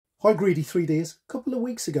Hi Greedy 3Ds. A couple of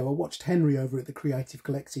weeks ago I watched Henry over at the Creative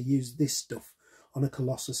Collector use this stuff on a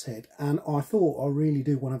Colossus head, and I thought I really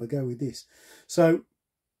do want to have a go with this. So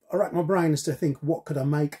I racked my brain as to think what could I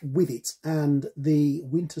make with it, and the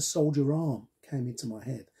Winter Soldier arm came into my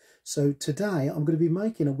head. So today I'm going to be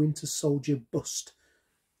making a Winter Soldier bust,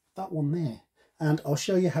 that one there, and I'll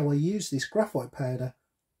show you how I use this graphite powder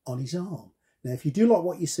on his arm. Now if you do like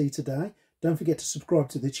what you see today, don't forget to subscribe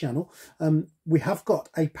to the channel. We have got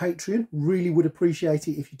a Patreon. Really would appreciate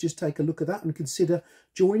it if you just take a look at that and consider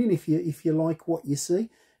joining if you like what you see.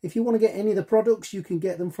 If you want to get any of the products, you can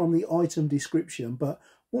get them from the item description. But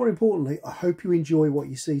more importantly, I hope you enjoy what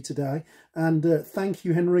you see today. And thank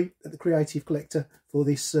you, Henry, at the Creative Collector, for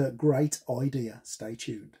this great idea. Stay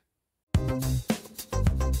tuned.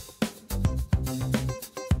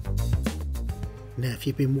 Now, if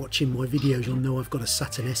you've been watching my videos, you'll know I've got a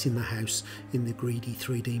Saturn S in the house in the Greedy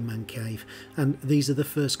 3D man cave. And these are the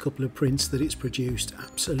first couple of prints that it's produced.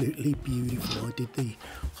 Absolutely beautiful. I did the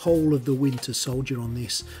whole of the Winter Soldier on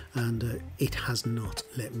this, and it has not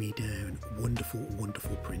let me down. Wonderful,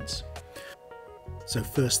 wonderful prints. So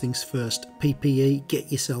first things first, PPE,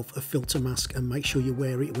 get yourself a filter mask and make sure you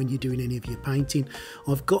wear it when you're doing any of your painting.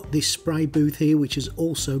 I've got this spray booth here which has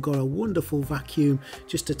also got a wonderful vacuum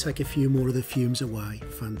just to take a few more of the fumes away.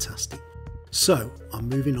 Fantastic. So I'm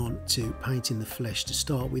moving on to painting the flesh to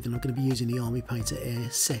start with, and I'm going to be using the Army Painter Air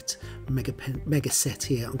set mega set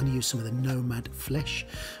here. I'm going to use some of the Nomad flesh,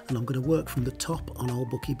 and I'm going to work from the top on old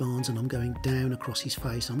Bucky Barnes, and I'm going down across his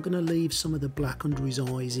face. I'm going to leave some of the black under his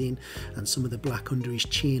eyes in and some of the black under his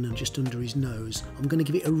chin and just under his nose. I'm going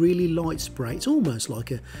to give it a really light spray. It's almost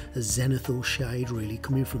like a zenithal shade really,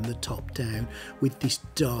 coming from the top down with this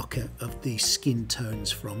darker of the skin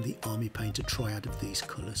tones from the Army Painter triad of these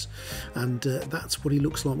colours. And that's what he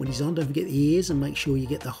looks like when he's on. Don't forget the ears, and make sure you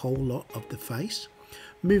get the whole lot of the face.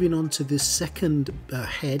 Moving on to the second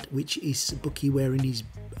head, which is Bucky wearing his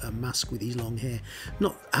mask with his long hair.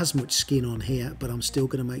 Not as much skin on here, but I'm still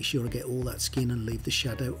going to make sure I get all that skin and leave the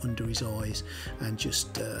shadow under his eyes, and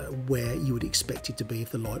just where you would expect it to be if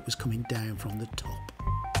the light was coming down from the top.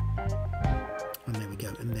 And there we go,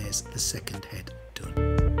 and there's the second head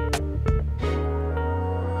done.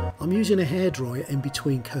 I'm using a hairdryer in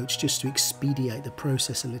between coats just to expedite the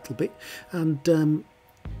process a little bit, and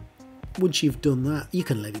once you've done that, you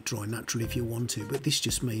can let it dry naturally if you want to, but this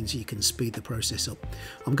just means you can speed the process up.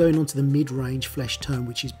 I'm going on to the mid-range flesh tone,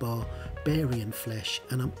 which is Barbarian flesh,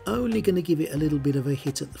 and I'm only going to give it a little bit of a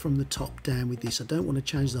hit from the top down with this. I don't want to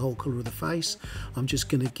change the whole colour of the face. I'm just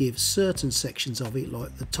going to give certain sections of it,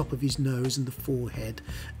 like the top of his nose and the forehead,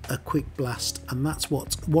 a quick blast, and that's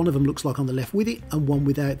what one of them looks like on the left with it and one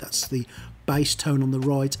without. That's the base tone on the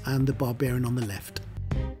right and the Barbarian on the left.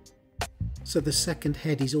 So the second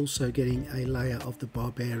head is also getting a layer of the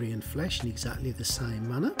Barbarian flesh in exactly the same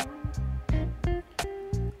manner.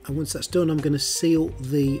 And once that's done, I'm going to seal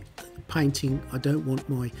the painting. I don't want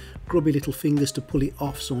my grubby little fingers to pull it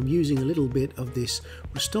off, so I'm using a little bit of this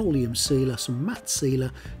Rust-Oleum sealer, some matte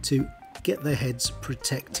sealer, to get their heads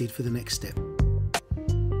protected for the next step.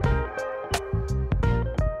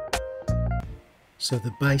 So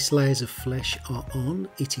the base layers of flesh are on,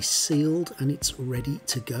 it is sealed and it's ready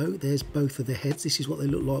to go. There's both of the heads. This is what they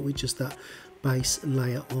look like with just that base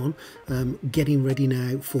layer on. Getting ready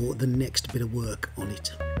now for the next bit of work on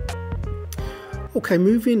it. Okay,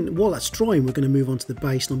 while that's drying, we're going to move on to the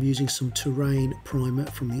base, and I'm using some terrain primer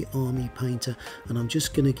from the Army Painter, and I'm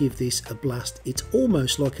just going to give this a blast. It's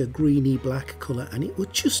almost like a greeny black colour, and it will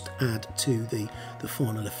just add to the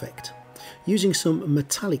final effect. Using some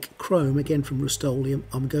metallic chrome, again from Rust-Oleum,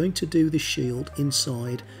 I'm going to do the shield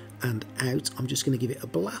inside and out. I'm just going to give it a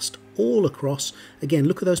blast all across. Again,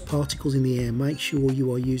 look at those particles in the air. Make sure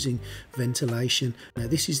you are using ventilation. Now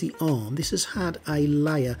this is the arm. This has had a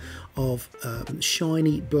layer of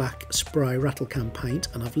shiny black spray rattle can paint,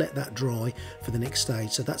 and I've let that dry for the next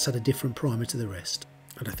stage. So that's had a different primer to the rest.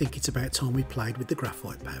 And I think it's about time we played with the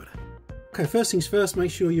graphite powder. Okay, first things first, make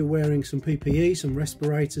sure you're wearing some PPE, some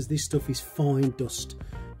respirators. This stuff is fine dust.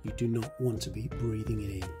 You do not want to be breathing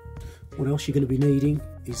it in. What else you're going to be needing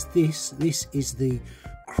is this. This is the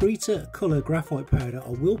Krita Colour Graphite Powder. I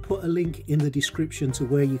will put a link in the description to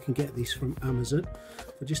where you can get this from Amazon.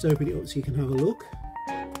 I'll just open it up so you can have a look.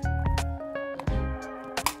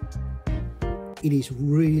 It is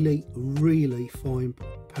really, really fine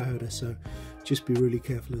powder, so just be really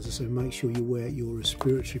careful. As I say, make sure you wear your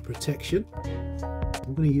respiratory protection.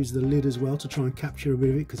 I'm going to use the lid as well to try and capture a bit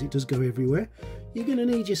of it because it does go everywhere. You're going to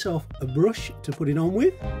need yourself a brush to put it on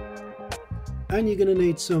with, and you're going to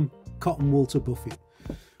need some cotton wool to buff it.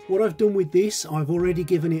 What I've done with this, I've already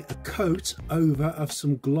given it a coat over of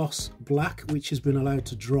some gloss black, which has been allowed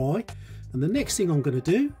to dry. And the next thing I'm going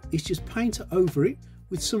to do is just paint over it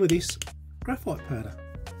with some of this graphite powder.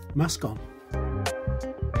 Mask on.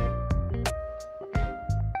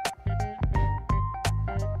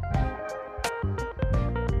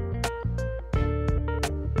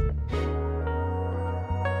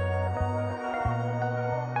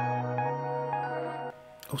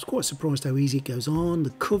 I was quite surprised how easy it goes on. The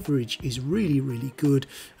coverage is really good,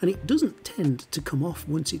 and it doesn't tend to come off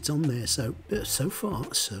once it's on there, so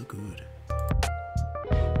far so good.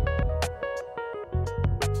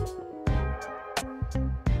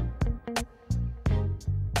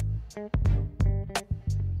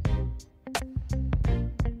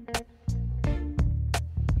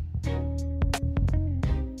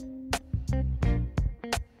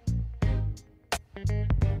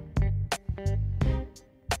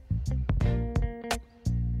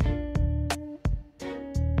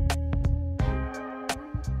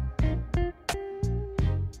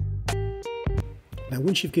 Now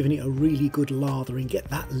once you've given it a really good lather and get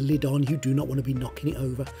that lid on, you do not want to be knocking it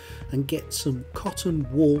over, and get some cotton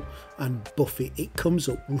wool and buff it. It comes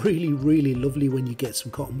up really lovely when you get some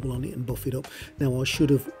cotton wool on it and buff it up. Now I should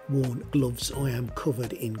have worn gloves. I am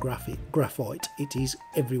covered in graphite. It is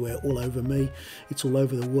everywhere, all over me. It's all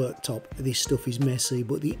over the worktop. This stuff is messy,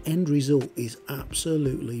 but the end result is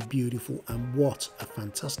absolutely beautiful, and what a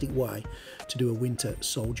fantastic way to do a winter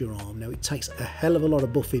soldier arm. Now it takes a hell of a lot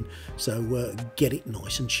of buffing, so get it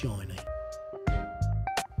nice and shiny.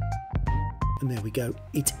 And there we go,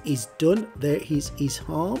 it is done. There is his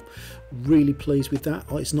arm. Really pleased with that.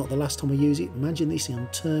 It's not the last time I use it. Imagine this on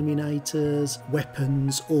Terminators,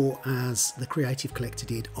 weapons, or as the Creative Collector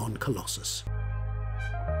did on Colossus.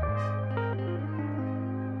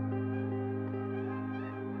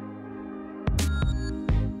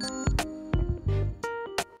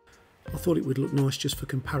 I thought it would look nice just for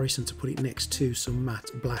comparison to put it next to some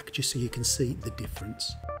matte black, just so you can see the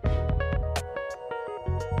difference.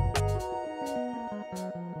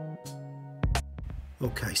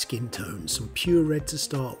 Okay, skin tone, some pure red to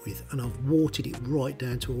start with, and I've watered it right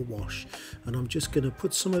down to a wash, and I'm just going to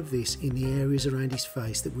put some of this in the areas around his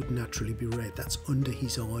face that would naturally be red. That's under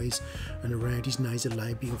his eyes and around his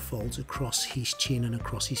nasolabial folds, across his chin and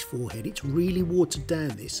across his forehead. It's really watered down,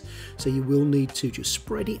 this, so you will need to just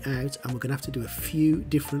spread it out, and we're going to have to do a few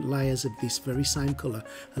different layers of this very same colour,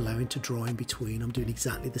 allowing to dry in between. I'm doing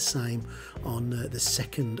exactly the same on the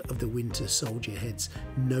second of the winter soldier heads.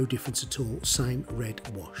 No difference at all, same red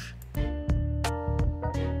wash. The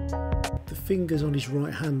fingers on his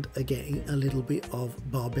right hand are getting a little bit of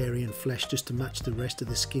barbarian flesh just to match the rest of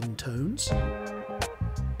the skin tones.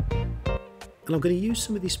 And I'm going to use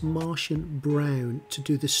some of this Martian brown to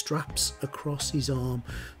do the straps across his arm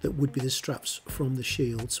that would be the straps from the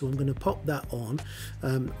shield. So I'm going to pop that on.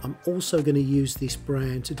 I'm also going to use this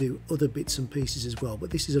brown to do other bits and pieces as well. But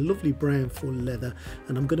this is a lovely brown for leather,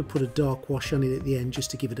 and I'm going to put a dark wash on it at the end just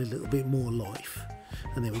to give it a little bit more life.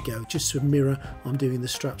 And there we go, just to mirror, I'm doing the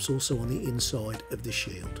straps also on the inside of the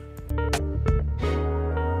shield.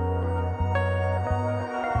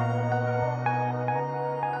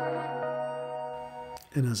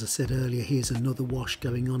 And as I said earlier, here's another wash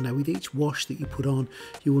going on. Now with each wash that you put on,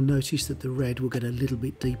 you will notice that the red will get a little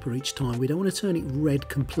bit deeper each time. We don't want to turn it red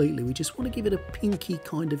completely, we just want to give it a pinky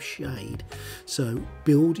kind of shade. So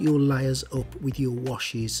build your layers up with your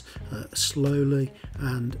washes slowly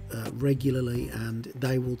and regularly, and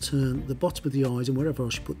they will turn the bottom of the eyes and wherever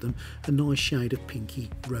else you put them a nice shade of pinky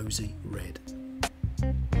rosy red.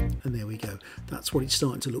 And there we go, that's what it's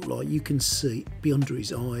starting to look like. You can see be under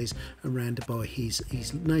his eyes, around by his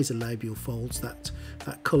nasolabial folds, that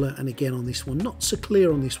colour, and again on this one, not so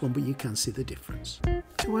clear on this one, but you can see the difference.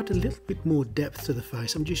 To add a little bit more depth to the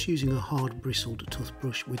face, I'm just using a hard bristled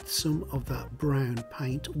toothbrush with some of that brown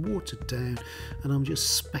paint watered down, and I'm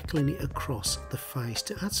just speckling it across the face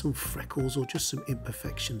to add some freckles or just some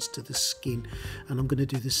imperfections to the skin. And I'm going to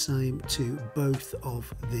do the same to both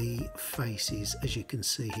of the faces, as you can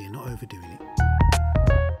see here, not overdoing it.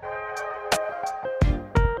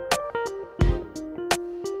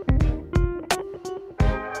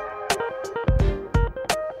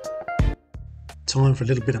 Time for a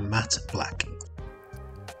little bit of matte black.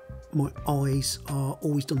 My eyes are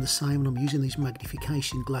always done the same, and I'm using these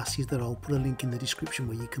magnification glasses that I'll put a link in the description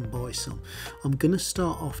where you can buy some. I'm going to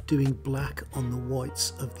start off doing black on the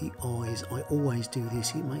whites of the eyes. I always do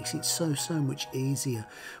this. It makes it so much easier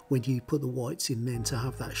when you put the whites in then to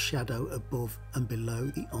have that shadow above and below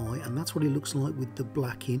the eye, and that's what it looks like with the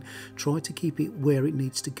black in. Try to keep it where it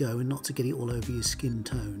needs to go and not to get it all over your skin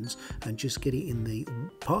tones, and just get it in the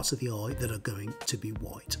parts of the eye that are going to be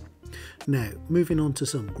white. Now, moving on to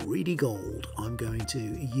some greedy gold, I'm going to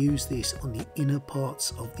use this on the inner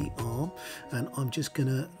parts of the arm, and I'm just going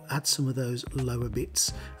to add some of those lower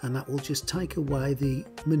bits, and that will just take away the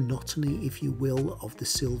monotony, if you will, of the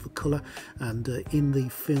silver colour. And in the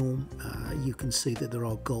film you can see that there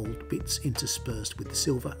are gold bits interspersed with the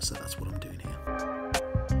silver, so that's what I'm doing here.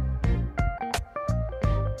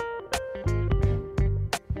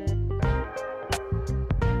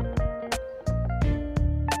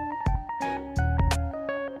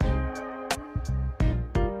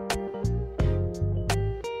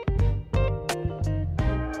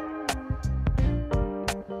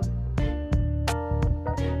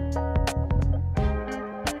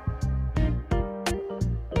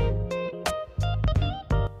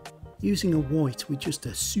 Using a white with just a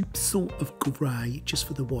soupçon of grey just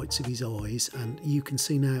for the whites of his eyes, and you can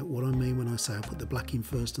see now what I mean when I say I put the black in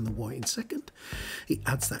first and the white in second. It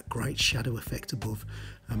adds that great shadow effect above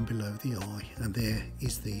and below the eye, and there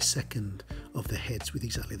is the second of the heads with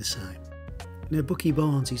exactly the same. Now Bucky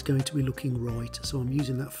Barnes is going to be looking right, so I'm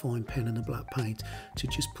using that fine pen and a black paint to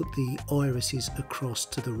just put the irises across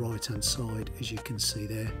to the right hand side, as you can see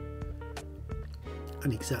there,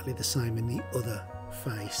 and exactly the same in the other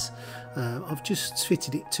face. I've just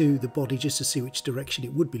fitted it to the body just to see which direction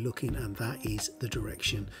it would be looking, and that is the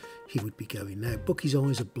direction he would be going. Now Bucky's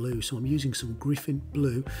eyes are blue, so I'm using some Griffin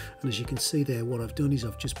blue, and as you can see there, what I've done is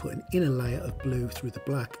I've just put an inner layer of blue through the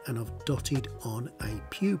black, and I've dotted on a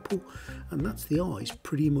pupil, and that's the eyes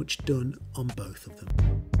pretty much done on both of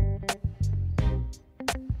them.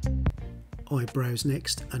 Eyebrows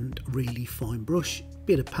next, and really fine brush,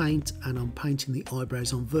 bit of paint, and I'm painting the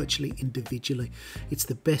eyebrows on virtually individually. It's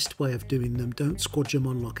the best way of doing them. Don't squodge them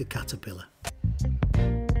on like a caterpillar.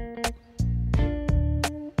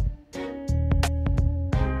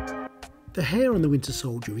 The hair on the Winter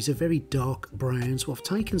Soldier is a very dark brown, so I've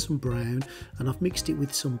taken some brown and I've mixed it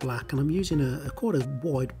with some black, and I'm using quite a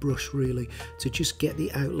wide brush really to just get the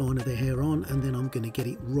outline of the hair on, and then I'm going to get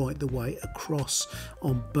it right the way across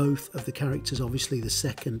on both of the characters. Obviously the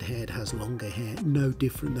second head has longer hair, no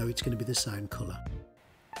different though, it's going to be the same colour.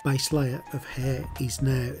 Base layer of hair is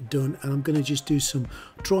now done, and I'm going to just do some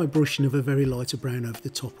dry brushing of a very lighter brown over the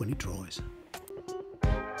top when it dries.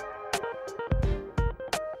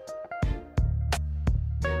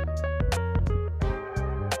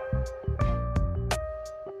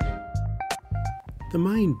 The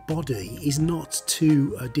main body is not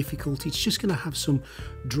too difficult, it's just going to have some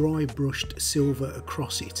dry brushed silver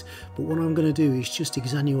across it, but what I'm going to do is just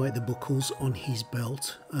extenuate the buckles on his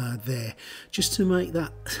belt there, just to make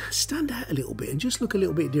that stand out a little bit and just look a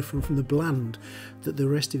little bit different from the bland that the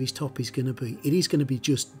rest of his top is going to be. It is going to be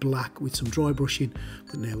just black with some dry brushing,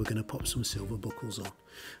 but now we're going to pop some silver buckles on.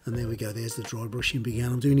 And there we go, there's the dry brushing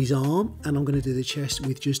began. I'm doing his arm, and I'm going to do the chest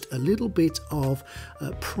with just a little bit of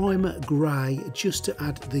primer grey just to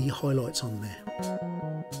add the highlights on there.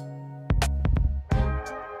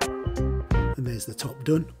 And there's the top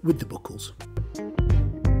done with the buckles.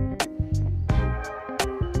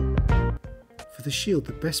 For the shield,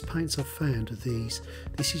 the best paints I've found are these.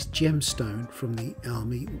 This is Gemstone from the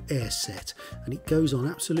Army Air set, and it goes on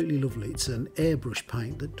absolutely lovely. It's an airbrush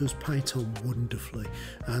paint that does paint on wonderfully,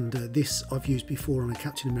 and this I've used before on a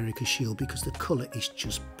Captain America shield because the colour is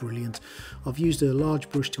just brilliant. I've used a large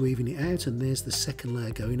brush to even it out, and there's the second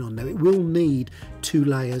layer going on. Now it will need 2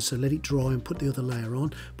 layers, so let it dry and put the other layer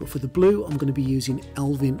on, but for the blue I'm going to be using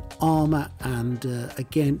Elven Armour, and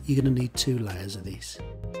again you're going to need 2 layers of this.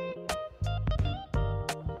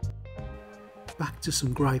 Back to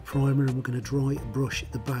some grey primer, and we're going to dry brush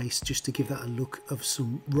the base just to give that a look of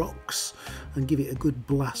some rocks and give it a good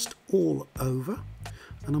blast all over.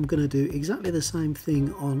 And I'm going to do exactly the same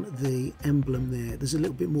thing on the emblem there. There's a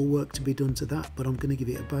little bit more work to be done to that, but I'm going to give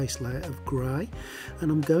it a base layer of grey, and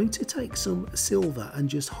I'm going to take some silver and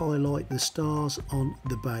just highlight the stars on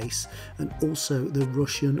the base and also the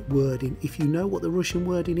Russian wording. If you know what the Russian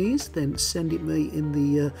wording is, then send it me in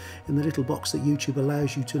the little box that YouTube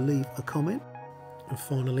allows you to leave a comment. And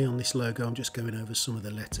finally on this logo, I'm just going over some of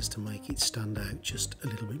the letters to make it stand out just a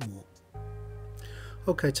little bit more.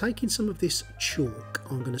 Okay, taking some of this chalk,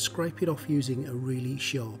 I'm going to scrape it off using a really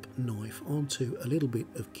sharp knife onto a little bit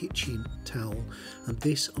of kitchen towel, and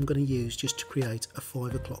this I'm going to use just to create a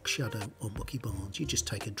 5 o'clock shadow on Bucky Barnes. You just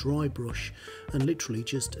take a dry brush and literally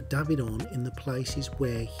just dab it on in the places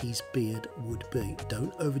where his beard would be.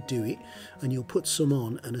 Don't overdo it, and you'll put some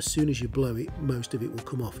on, and as soon as you blow it, most of it will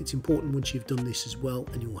come off. It's important once you've done this as well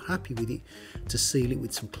and you're happy with it to seal it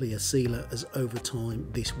with some clear sealer, as over time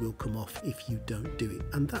this will come off if you don't do it.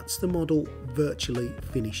 And that's the model virtually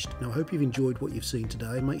finished. Now I hope you've enjoyed what you've seen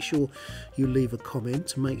today. Make sure you leave a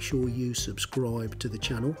comment, make sure you subscribe to the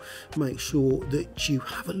channel, make sure that you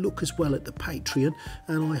have a look as well at the Patreon,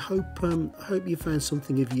 and I hope you found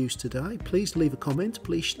something of use today. Please leave a comment,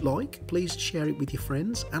 please like, please share it with your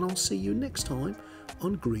friends, and I'll see you next time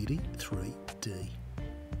on Greedy 3D.